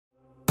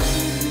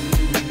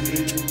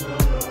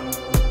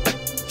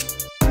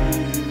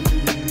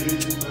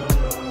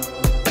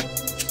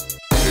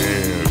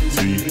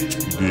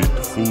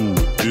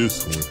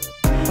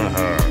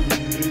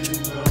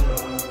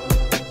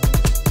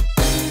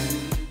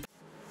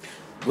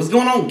What's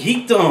going on,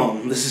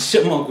 Geekdom? This is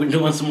Chipmunk. We're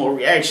doing some more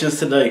reactions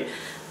today.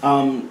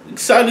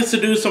 Excited to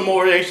do some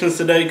more reactions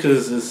today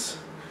because it's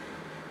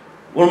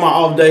one of my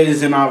off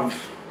days and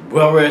I've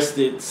well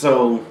rested,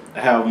 so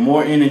I have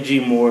more energy,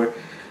 more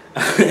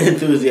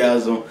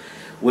enthusiasm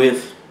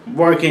with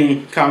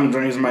working. Kind of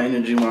drains my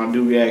energy when I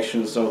do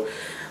reactions, so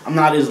I'm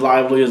not as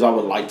lively as I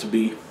would like to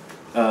be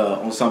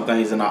on some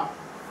things, and I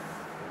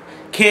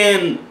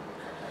can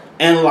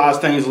analyze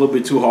things a little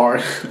bit too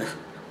hard.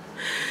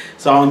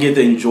 So I don't get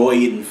to enjoy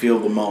it and feel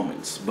the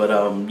moments. But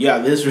yeah,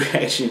 this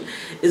reaction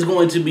is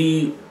going to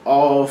be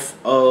off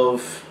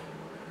of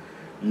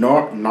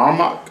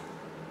Narmok's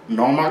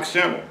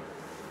channel,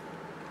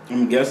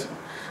 I'm guessing.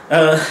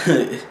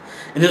 And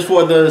it's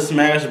for the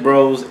Smash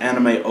Bros.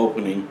 Anime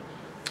opening.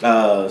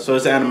 So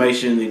it's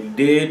animation that he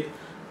did,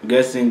 I'm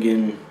guessing,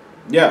 and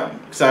yeah,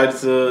 excited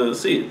to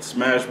see it.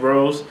 Smash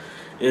Bros.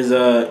 Is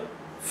a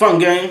fun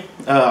game.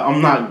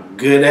 I'm not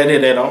good at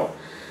it at all.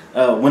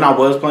 When I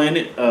was playing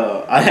it,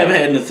 I haven't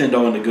had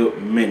Nintendo in a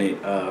good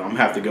minute. I'm gonna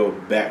have to go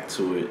back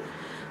to it.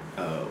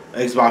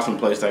 Xbox and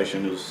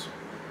PlayStation is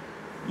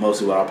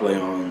mostly what I play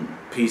on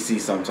PC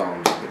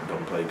sometimes. I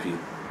don't play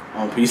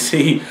on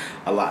PC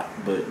a lot,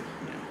 but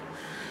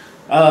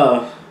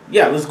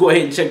yeah, let's go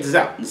ahead and check this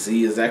out and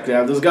see exactly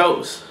how this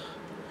goes.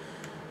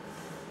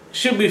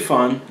 Should be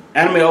fun.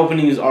 Anime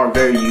openings are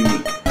very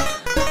unique.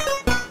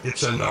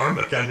 It's an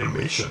Narmok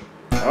animation.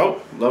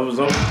 Oh, love is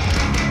over.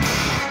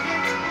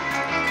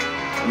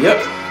 Yep.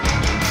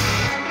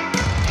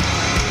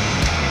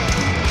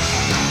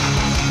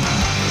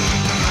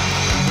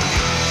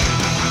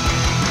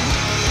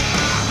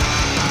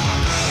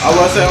 I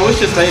was say I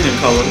wish it stayed in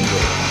color, but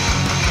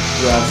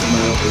grab some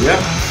more. Yep.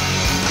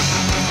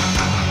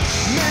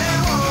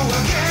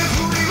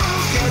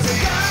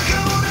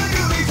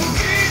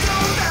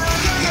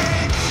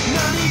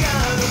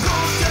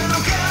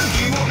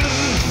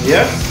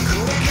 Yep.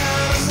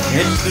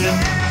 Interesting.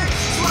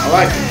 I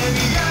like it.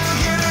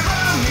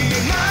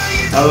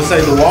 I would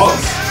say the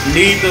walks, you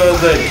need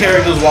the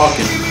characters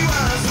walking.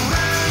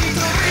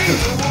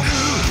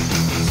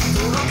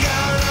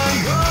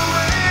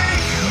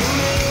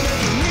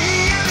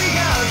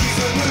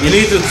 You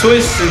need the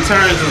twists and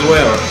turns as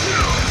well.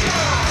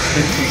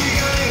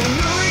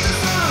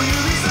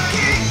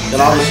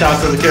 Got all the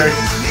shots of the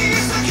characters.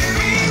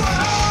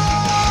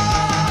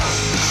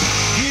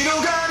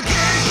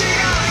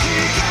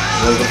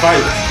 There's the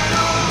fight.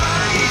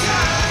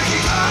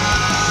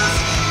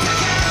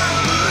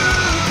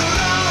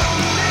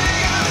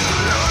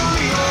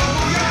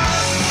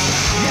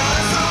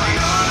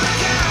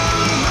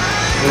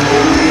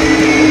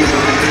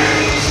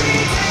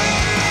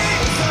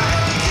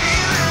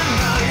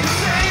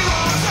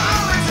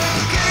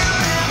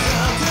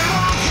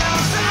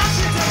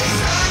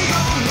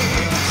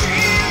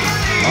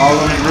 All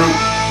in the group.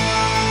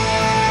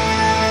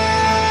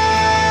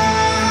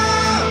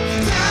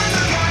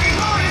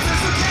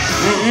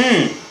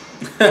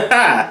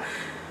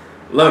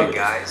 Love it,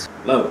 guys.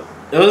 Love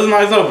it. It was a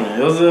nice opening.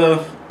 It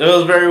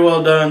was very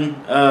well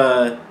done.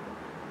 The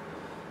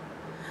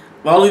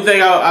only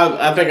thing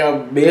I think I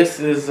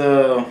missed is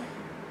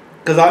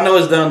because I know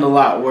it's done a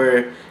lot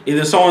where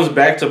either someone's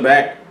back to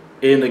back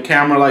and the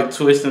camera like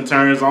twists and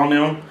turns on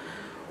them,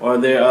 or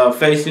they're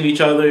facing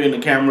each other and the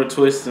camera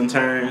twists and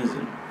turns.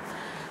 And,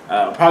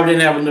 probably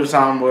didn't have enough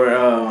time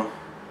where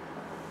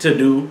to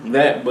do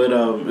that, but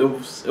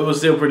it was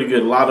still pretty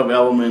good. A lot of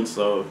elements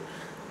of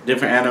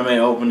different anime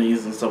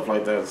openings and stuff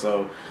like that.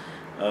 So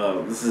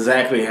this is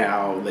exactly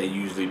how they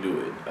usually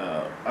do it.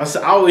 I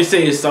always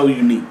say it's so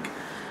unique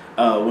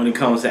when it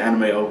comes to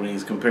anime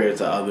openings compared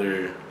to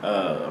other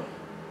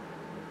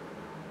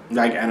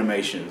like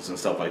animations and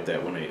stuff like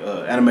that. When they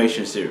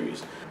animation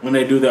series, when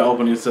they do their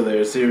openings to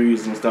their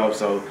series and stuff.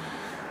 So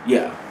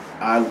yeah,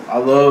 I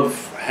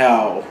love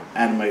how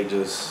anime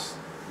just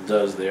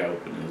does their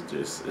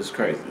openings. It's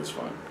crazy. It's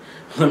fun.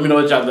 Let me know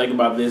what y'all think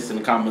about this in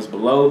the comments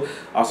below.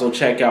 Also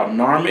check out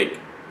Narmok.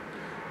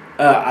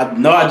 I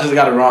know I just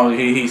got it wrong.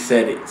 He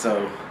said it,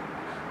 so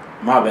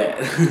my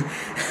bad.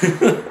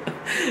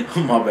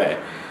 My bad.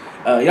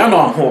 Y'all know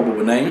I'm horrible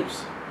with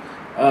names.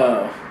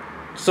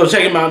 So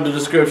check him out in the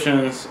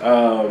descriptions.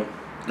 It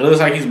looks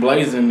like he's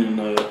blazing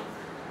in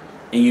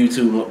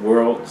YouTube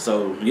world,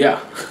 so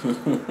yeah.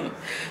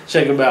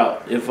 Check him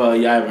out if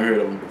y'all haven't heard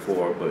of him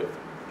before. But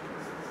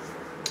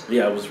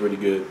yeah, it was really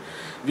good.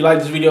 If you like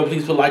this video,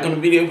 please put a like on the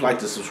video. If you'd like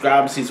to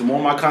subscribe and see some more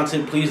of my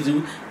content, please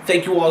do.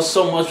 Thank you all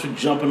so much for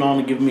jumping on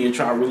and giving me a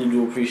try. I really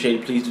do appreciate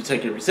it. Please do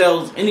take care of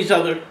yourselves and each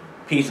other.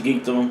 Peace,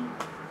 Geekdom.